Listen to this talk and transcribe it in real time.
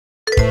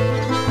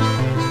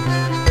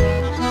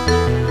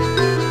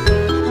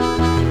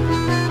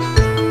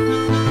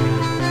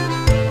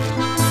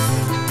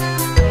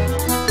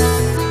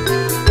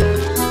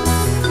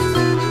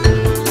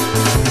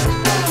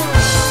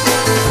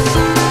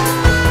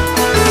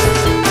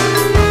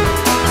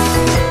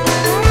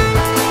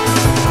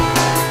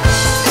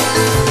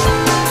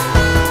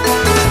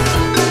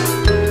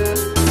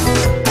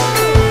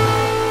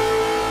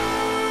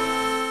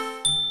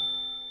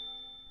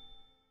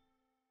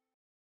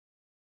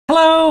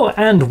Hello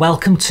and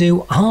welcome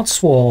to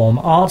ArtSwarm.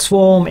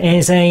 ArtSwarm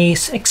is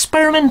an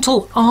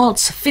experimental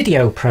arts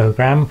video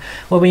program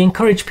where we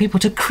encourage people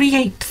to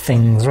create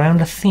things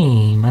around a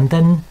theme and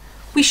then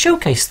we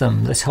showcase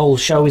them. This whole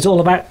show is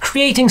all about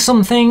creating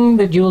something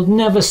that you've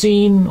never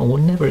seen or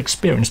never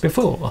experienced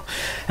before.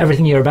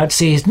 Everything you're about to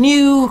see is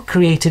new,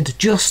 created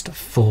just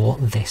for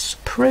this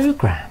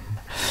program.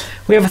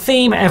 We have a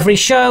theme every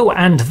show,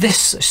 and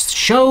this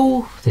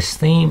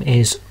theme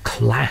is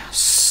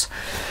class.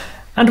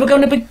 And we're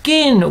going to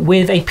begin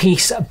with a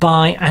piece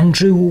by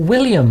Andrew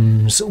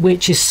Williams,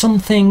 which is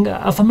something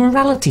of a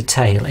morality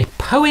tale, a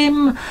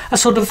poem, a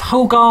sort of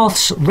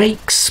Hogarth's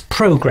Rake's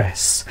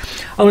Progress.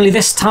 Only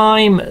this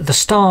time, the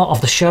star of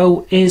the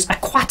show is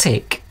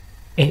aquatic.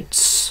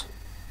 It's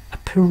a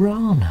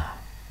piranha.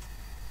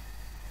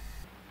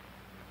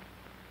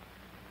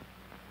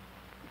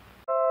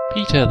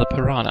 Peter the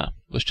Piranha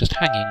was just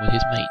hanging with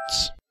his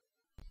mates.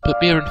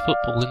 But beer and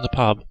football in the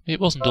pub, it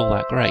wasn't all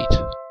that great.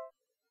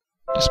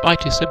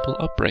 Despite his simple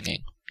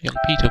upbringing, young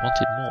Peter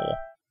wanted more.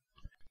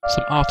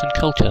 Some art and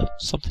culture,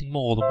 something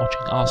more than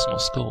watching Arsenal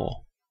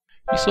score.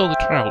 He saw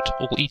the trout,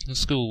 all eating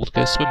school,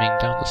 go swimming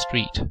down the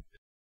street.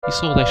 He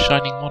saw their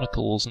shining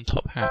monocles and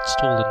top hats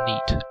tall and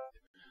neat.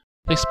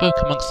 They spoke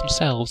amongst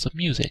themselves of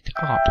music,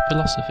 art,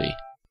 philosophy.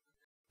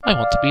 I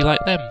want to be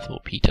like them,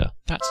 thought Peter.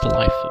 That's the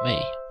life for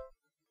me.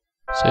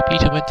 So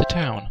Peter went to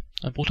town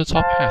and bought a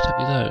top hat of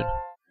his own.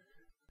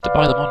 To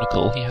buy the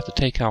monocle he had to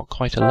take out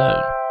quite a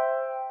loan.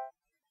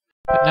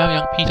 But now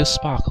young Peter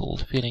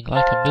sparkled, feeling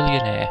like a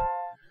millionaire.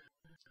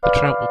 The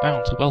trout were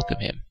bound to welcome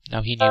him,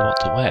 now he knew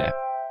what to wear.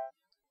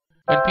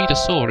 When Peter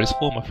saw his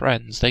former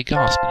friends, they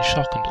gasped in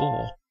shock and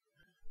awe.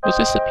 Was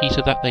this the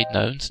Peter that they'd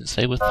known since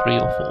they were 3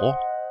 or 4?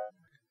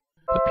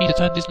 But Peter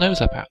turned his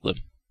nose up at them.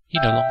 He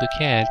no longer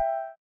cared.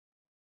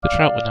 The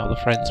trout were now the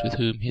friends with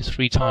whom his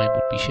free time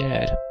would be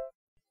shared.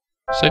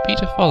 So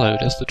Peter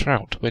followed as the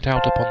trout went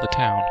out upon the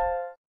town.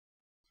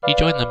 He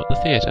joined them at the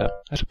theatre,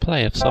 at a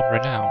play of some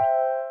renown.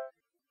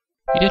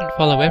 He didn't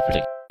follow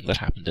everything that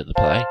happened in the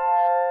play.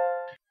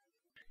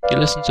 He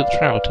listened to the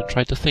trout and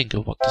tried to think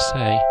of what to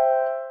say.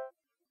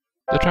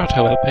 The trout,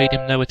 however, paid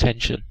him no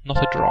attention, not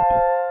a drop.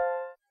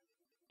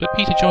 But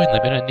Peter joined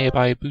them in a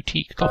nearby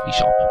boutique coffee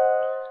shop.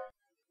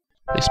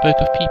 They spoke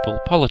of people,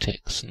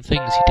 politics, and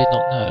things he did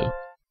not know,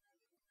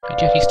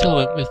 and yet he still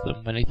went with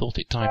them when he thought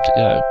it time to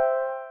go.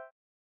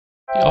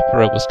 The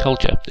opera was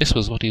culture, this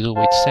was what he'd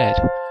always said.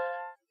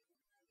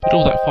 But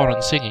all that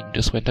foreign singing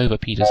just went over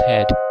Peter's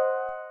head.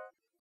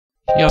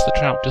 He asked the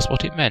trout just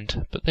what it meant,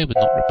 but they would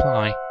not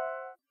reply.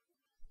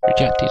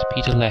 Rejected,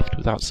 Peter left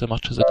without so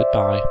much as a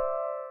goodbye.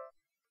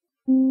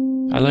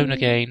 Alone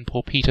again,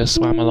 poor Peter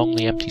swam along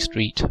the empty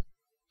street.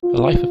 A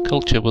life of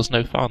culture was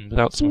no fun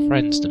without some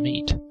friends to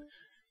meet.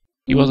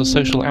 He was a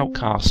social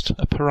outcast,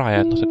 a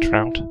pariah, not a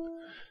trout.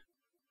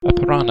 A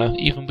piranha,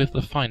 even with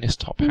the finest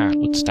top hat,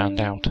 would stand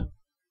out.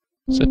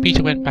 So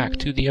Peter went back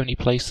to the only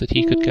place that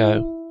he could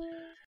go.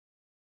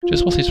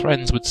 Just what his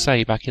friends would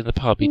say back in the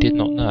pub he did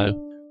not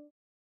know.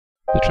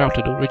 The trout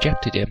had all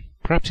rejected him,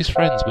 perhaps his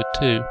friends would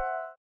too.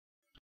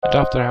 And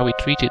after how he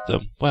treated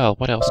them, well,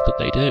 what else could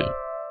they do?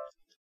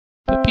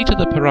 But Peter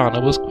the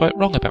Piranha was quite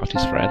wrong about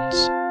his friends.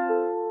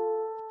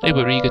 They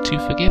were eager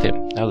to forgive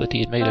him, now that he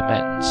had made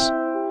amends.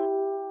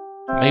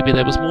 Maybe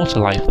there was more to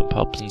life than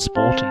pubs and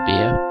sport and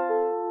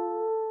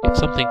beer. If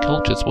something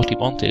cultured's what he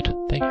wanted,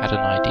 they had an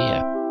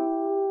idea.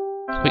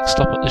 A quick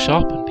stop at the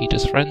shop, and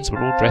Peter's friends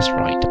were all dressed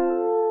right,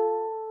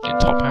 in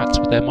top hats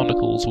with their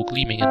monocles all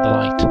gleaming in the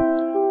light.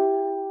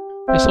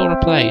 They saw a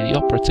play, the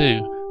opera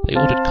too. They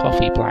ordered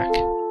coffee black,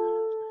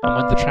 and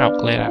when the trout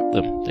glared at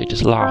them, they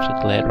just laughed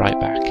and glared right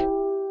back.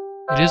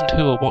 It isn't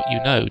who or what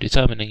you know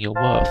determining your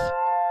worth.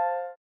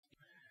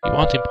 You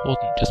aren't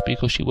important just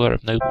because you were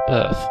of noble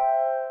birth.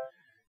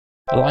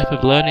 A life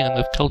of learning and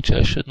of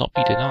culture should not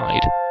be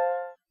denied,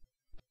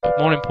 but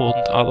more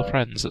important are the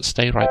friends that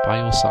stay right by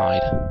your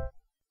side.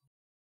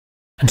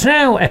 And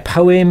now a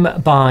poem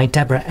by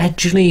Deborah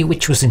Edgeley,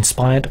 which was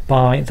inspired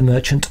by The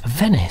Merchant of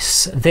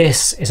Venice.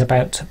 This is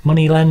about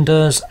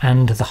moneylenders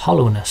and the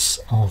hollowness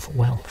of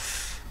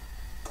wealth.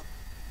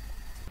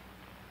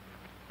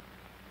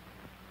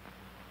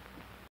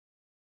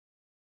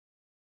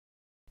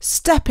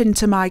 Step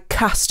into my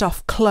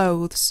cast-off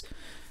clothes,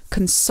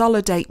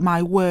 consolidate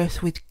my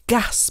worth with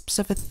gasps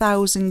of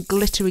 1,000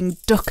 glittering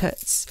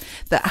ducats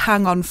that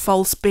hang on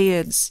false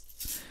beards.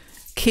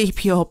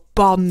 Keep your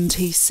bond,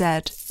 he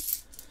said.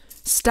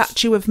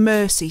 Statue of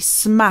mercy,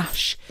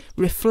 smash,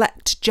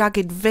 reflect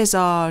jagged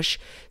visage,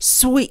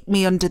 sweep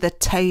me under the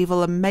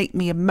table and make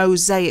me a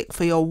mosaic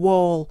for your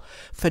wall,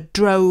 for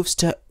droves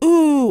to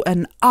ooh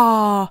and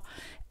ah,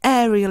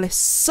 aerialist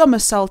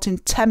somersault in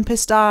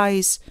tempest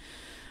eyes,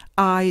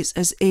 eyes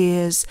as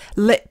ears,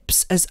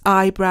 lips as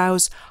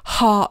eyebrows,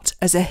 heart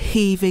as a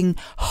heaving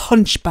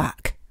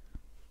hunchback.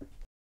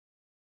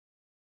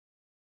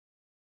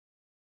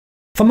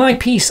 For my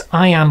piece,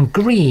 I Am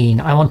Green,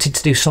 I wanted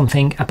to do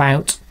something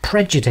about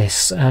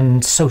prejudice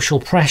and social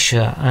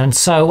pressure, and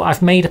so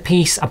I've made a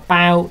piece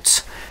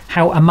about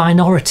how a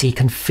minority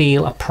can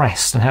feel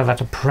oppressed and how that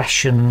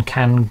oppression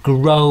can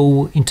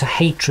grow into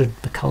hatred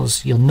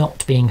because you're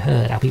not being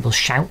heard, how people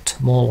shout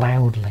more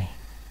loudly.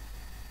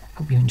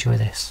 Hope you enjoy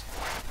this.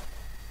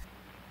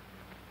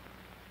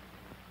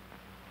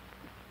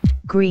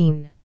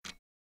 Green.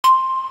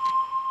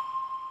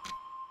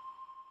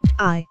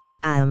 I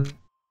am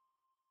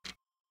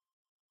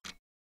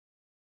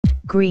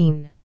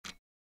green.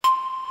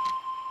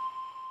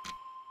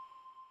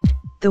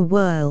 The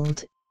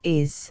world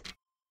is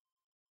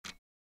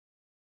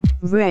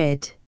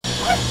red.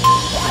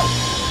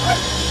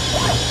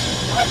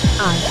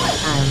 I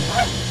am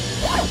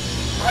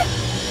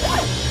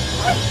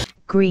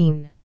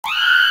green.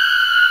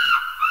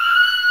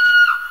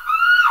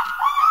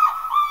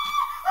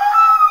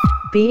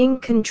 Being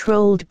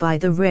controlled by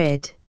the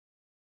red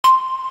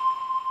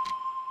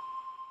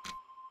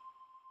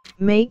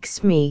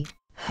makes me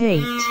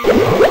hate.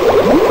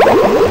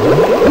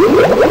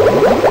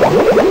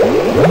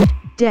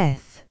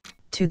 Death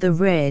to the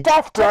red.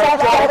 Death to the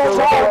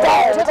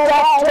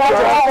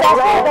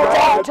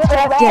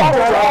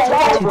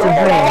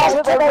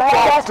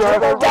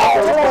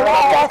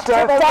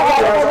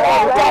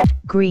red.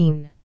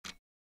 Green.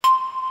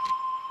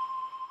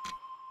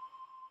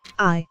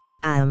 I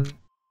am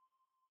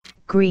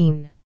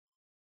green.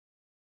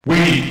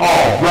 We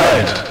are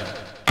red.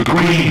 The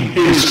green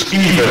is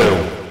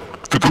evil.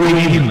 The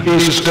green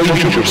is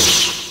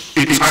dangerous.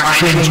 Its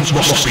actions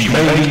must be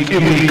made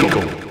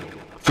illegal.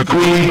 The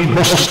green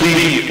must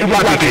be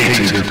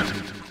eradicated.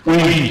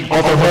 We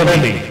are the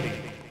many.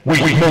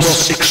 We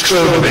must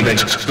exterminate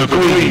the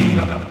green.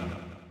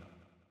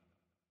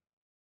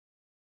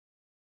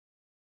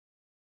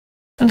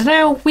 And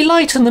now we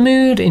lighten the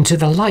mood into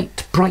the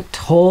light, bright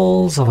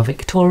halls of a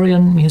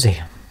Victorian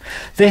museum.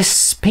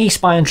 This piece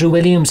by Andrew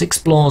Williams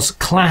explores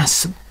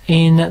class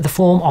in the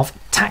form of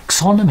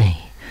taxonomy,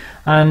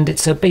 and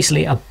it's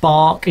basically a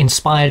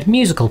bark-inspired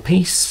musical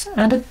piece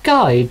and a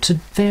guide to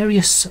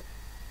various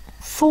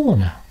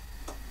fauna.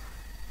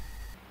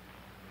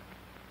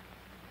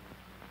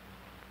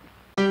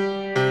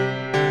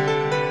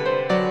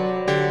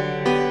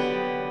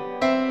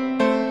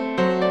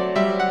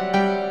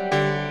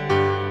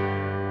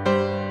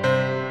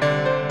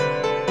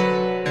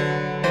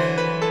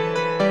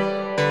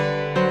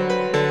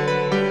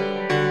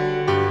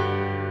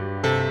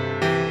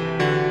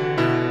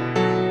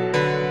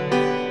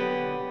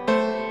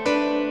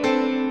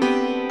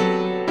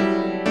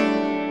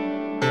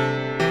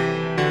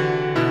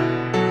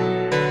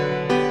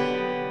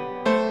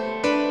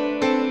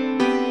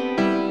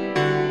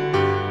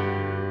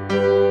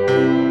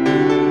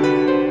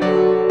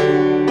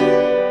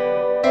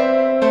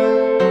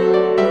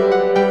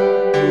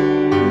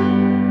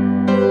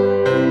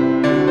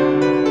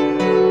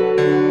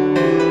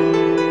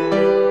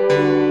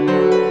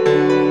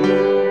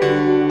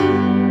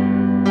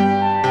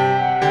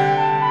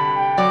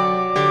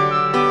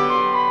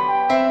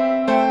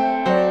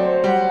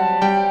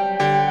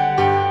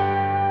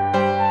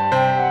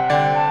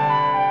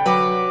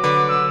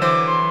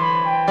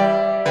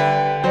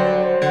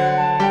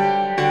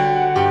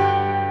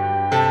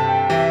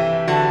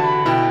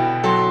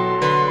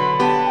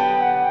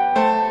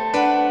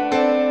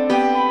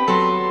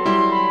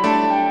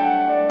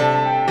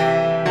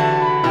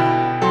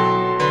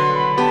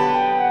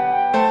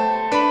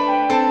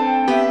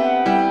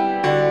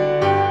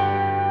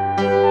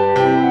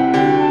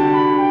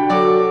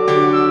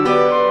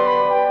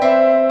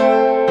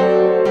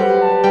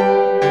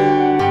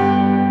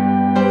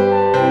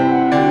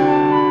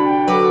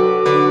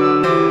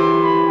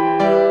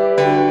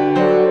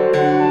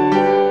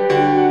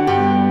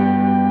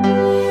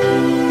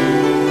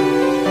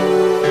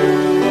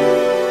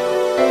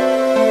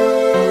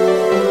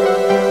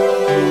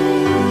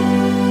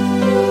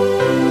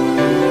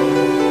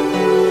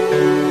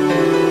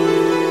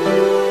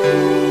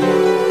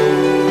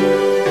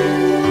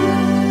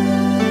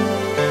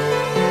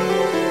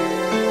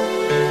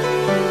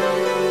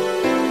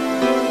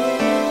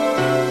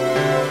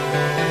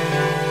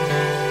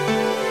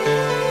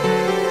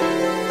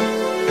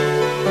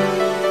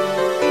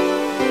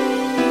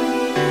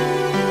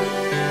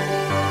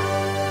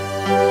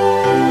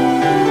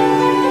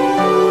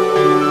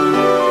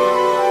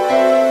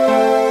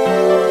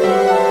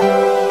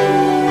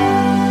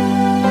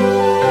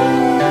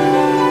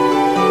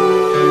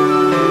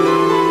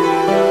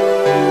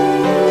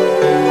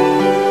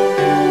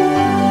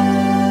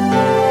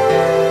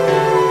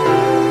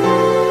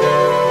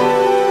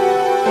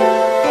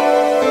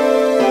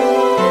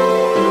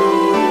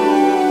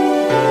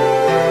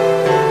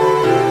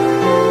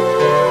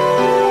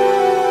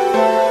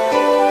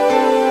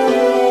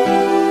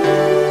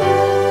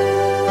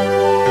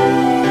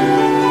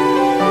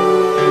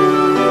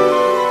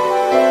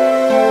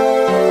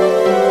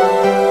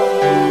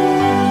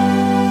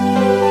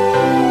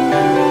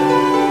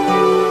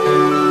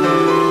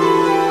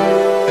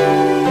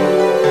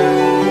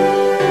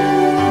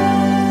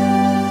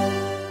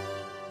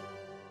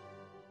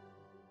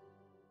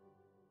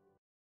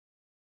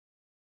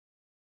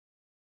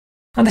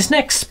 And this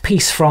next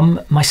piece from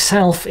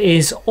myself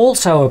is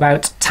also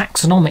about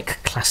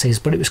taxonomic classes,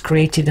 but it was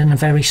created in a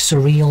very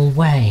surreal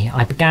way.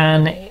 I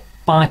began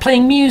by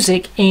playing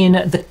music in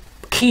the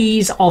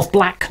keys of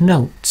black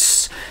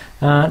notes,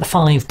 the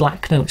 5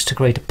 black notes to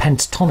create a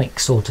pentatonic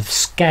sort of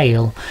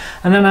scale.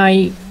 And then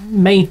I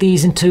made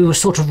these into a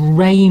sort of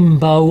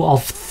rainbow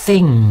of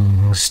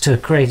things to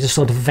create a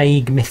sort of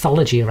vague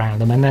mythology around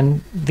them. And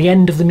then the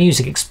end of the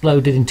music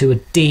exploded into a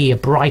D, a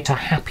brighter,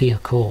 happier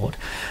chord.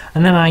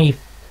 And then I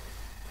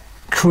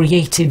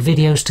created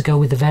videos to go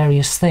with the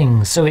various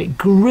things. So it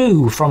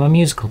grew from a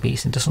musical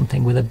piece into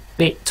something with a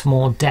bit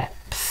more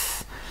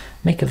depth.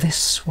 Make of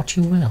this what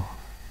you will.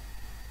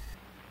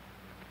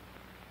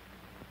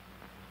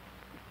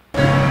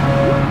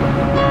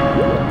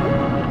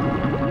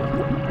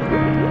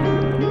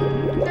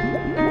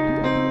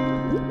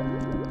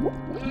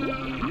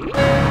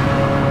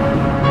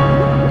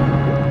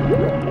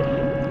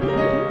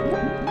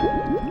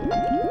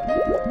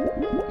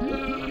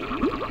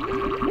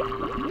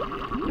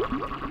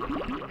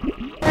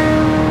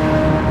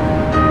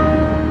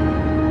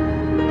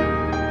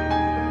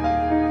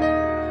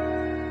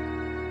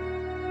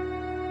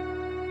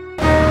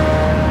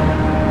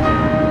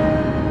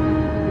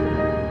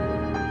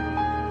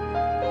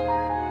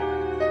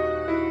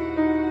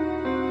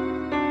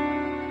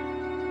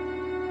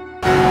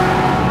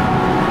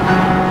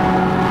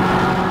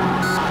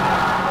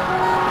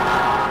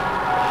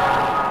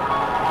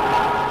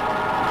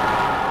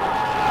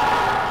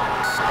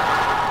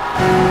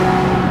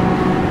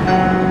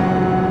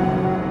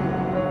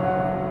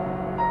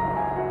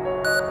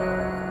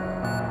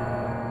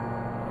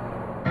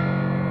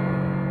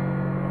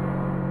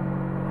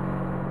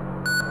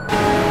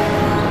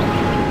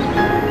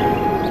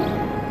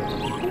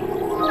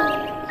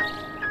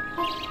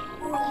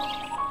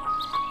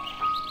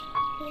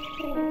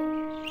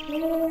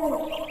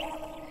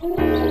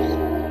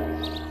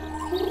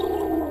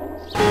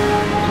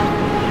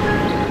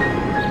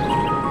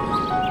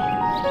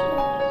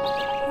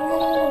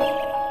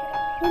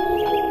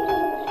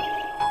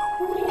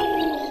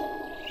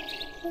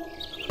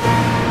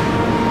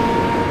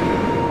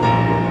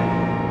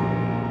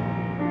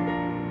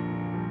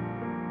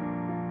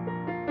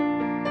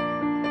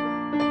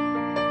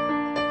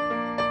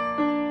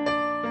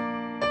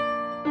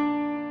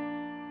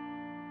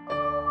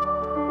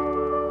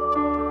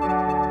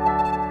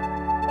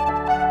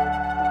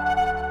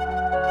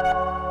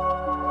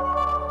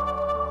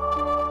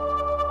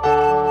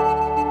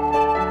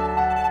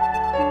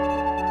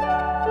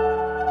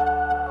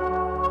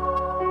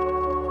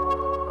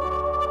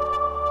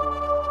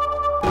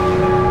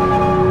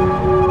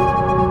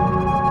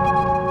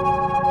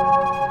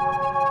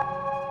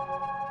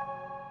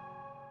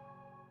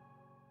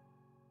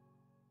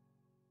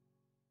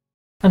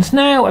 And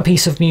now a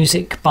piece of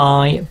music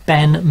by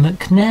Ben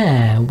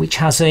MacNair, which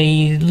has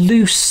a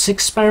loose,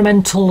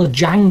 experimental,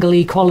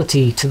 jangly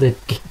quality to the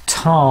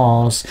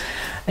guitars.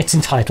 It's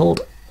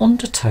entitled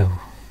Undertow.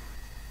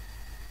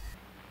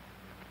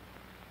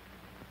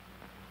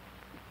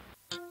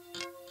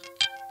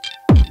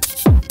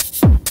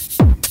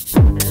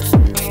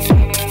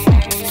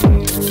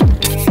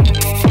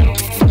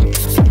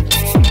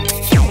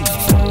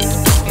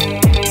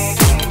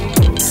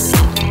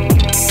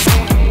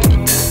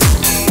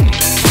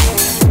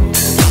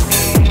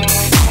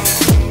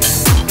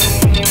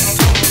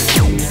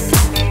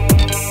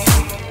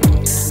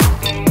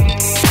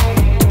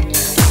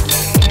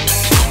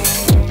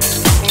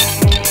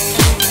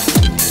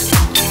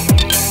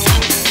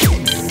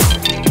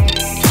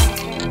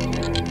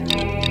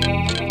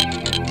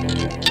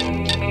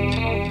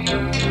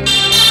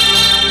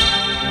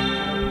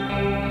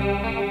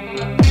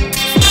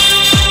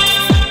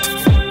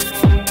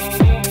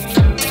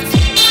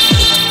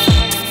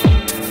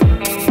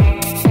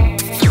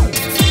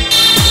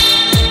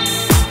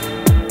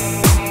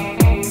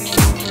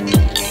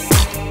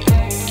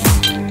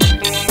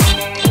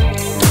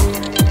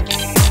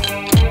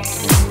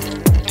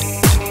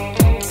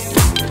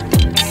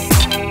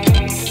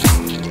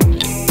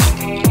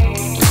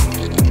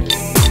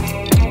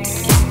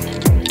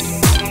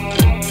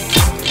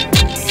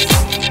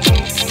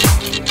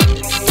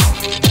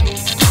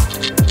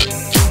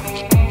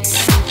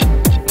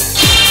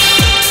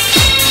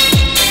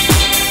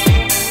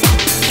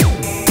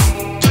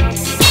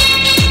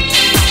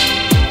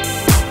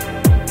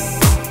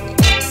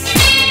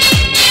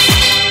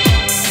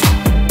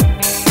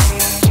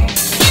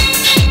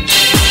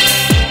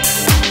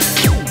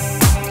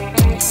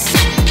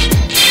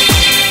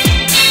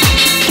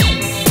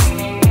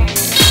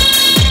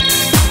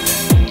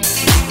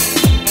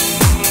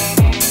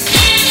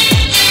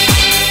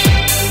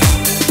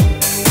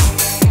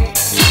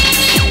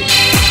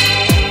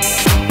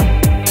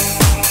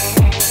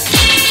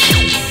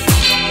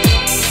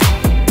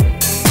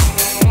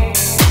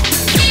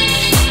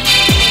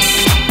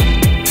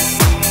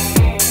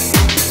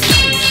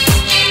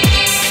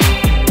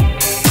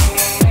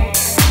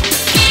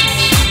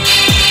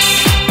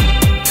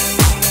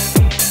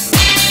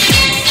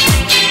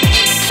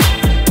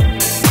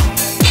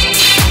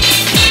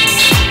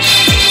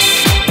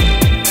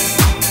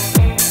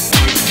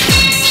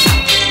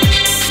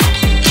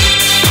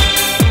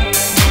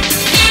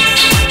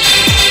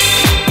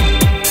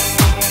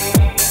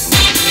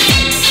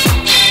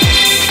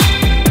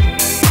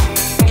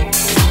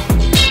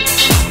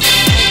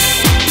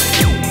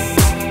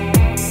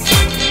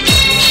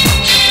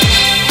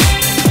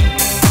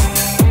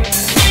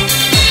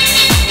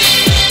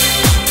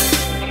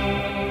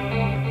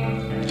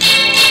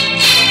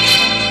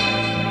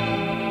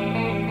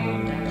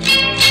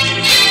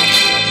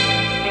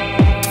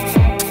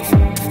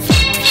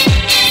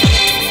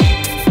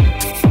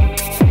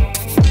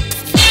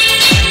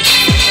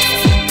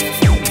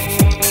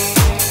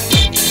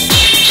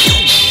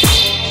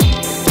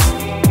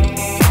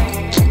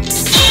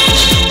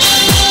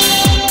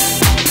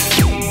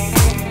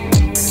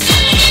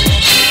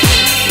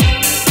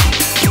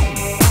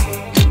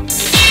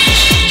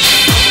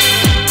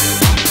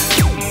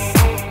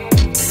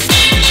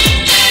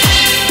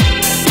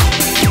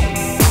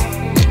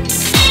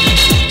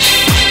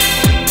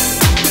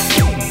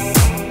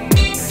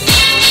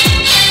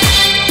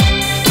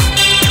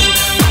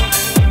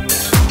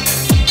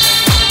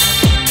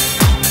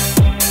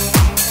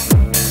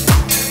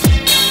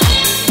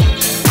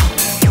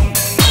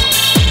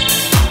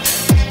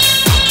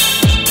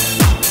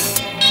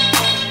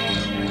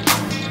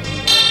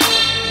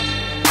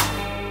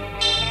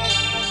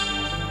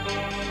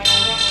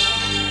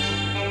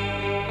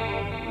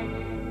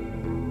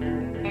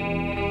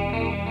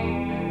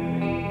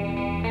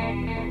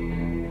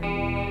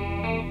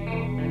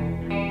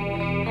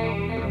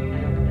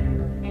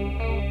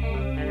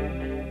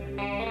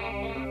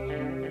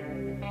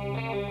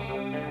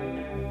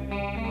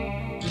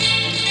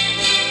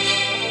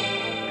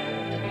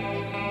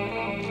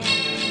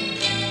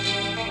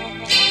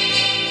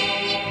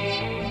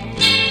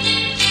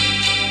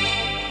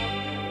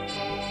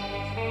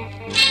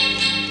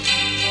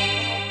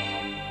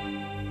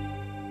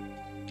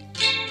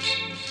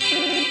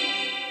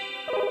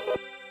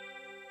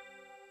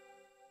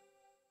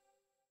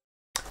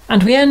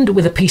 And we end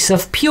with a piece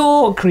of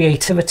pure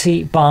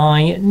creativity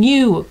by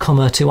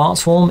newcomer to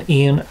ArtSwarm,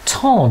 Ian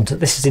Todd.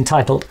 This is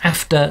entitled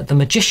After the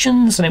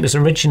Magicians, and it was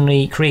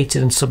originally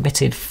created and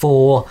submitted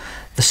for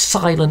the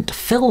Silent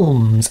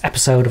Films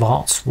episode of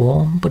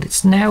ArtSwarm, but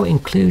it's now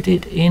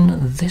included in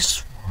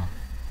this one.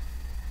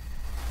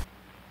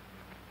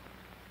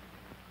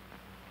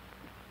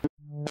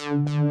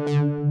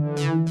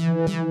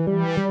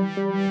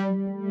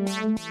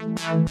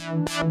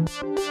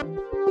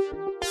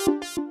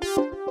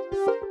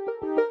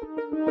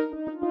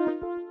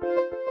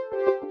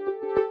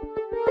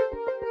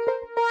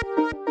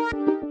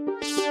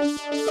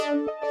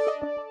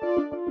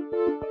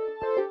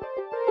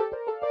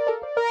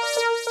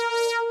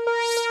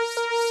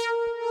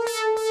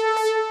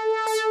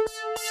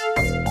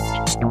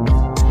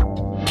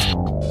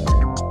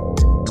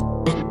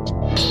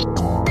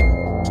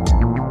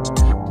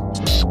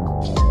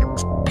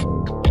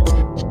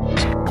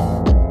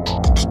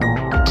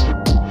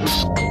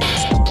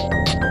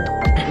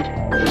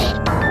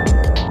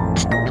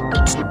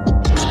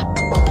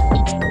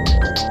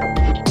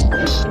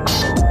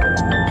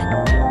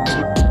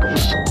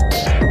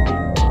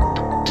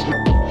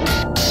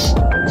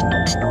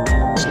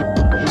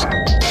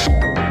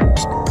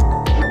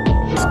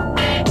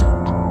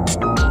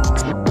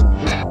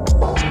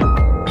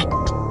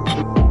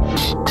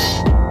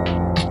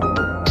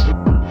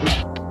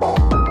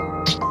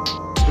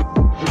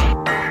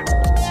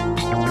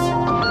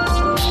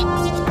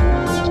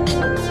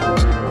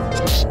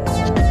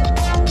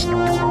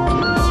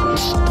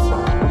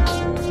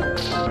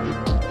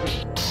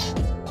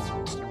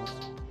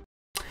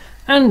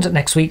 And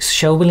next week's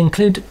show will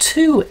include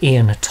 2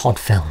 Ian Todd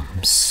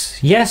films.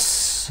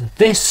 Yes,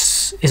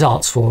 this is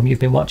ArtSwarm. You've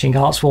been watching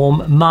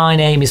ArtSwarm. My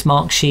name is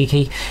Mark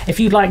Sheeky. If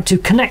you'd like to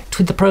connect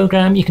with the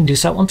programme, you can do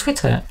so on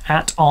Twitter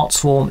at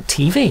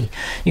ArtSwarmTV.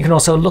 You can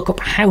also look up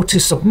how to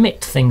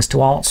submit things to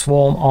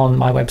ArtSwarm on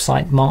my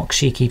website,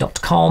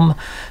 marksheeky.com.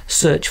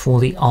 Search for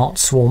the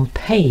ArtSwarm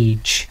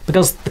page.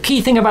 Because the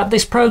key thing about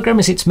this programme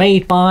is it's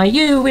made by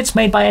you, it's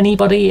made by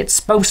anybody, it's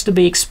supposed to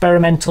be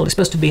experimental, it's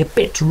supposed to be a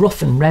bit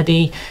rough and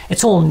ready.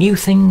 It's all new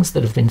things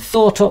that have been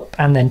thought up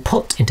and then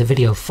put into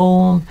video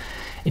form.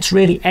 It's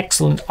really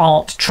excellent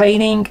art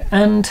training,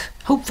 and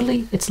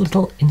hopefully it's a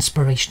little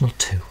inspirational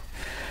too.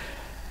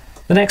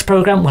 The next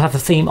programme will have the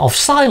theme of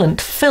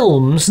silent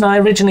films, and I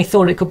originally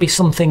thought it could be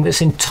something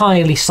that's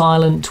entirely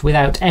silent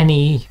without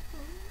any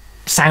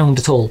sound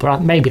at all,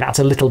 but maybe that's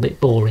a little bit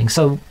boring,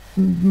 so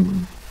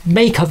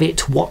make of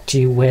it what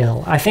you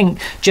will. I think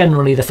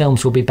generally the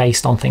films will be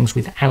based on things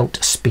without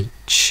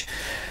speech.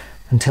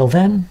 Until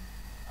then,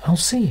 I'll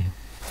see you.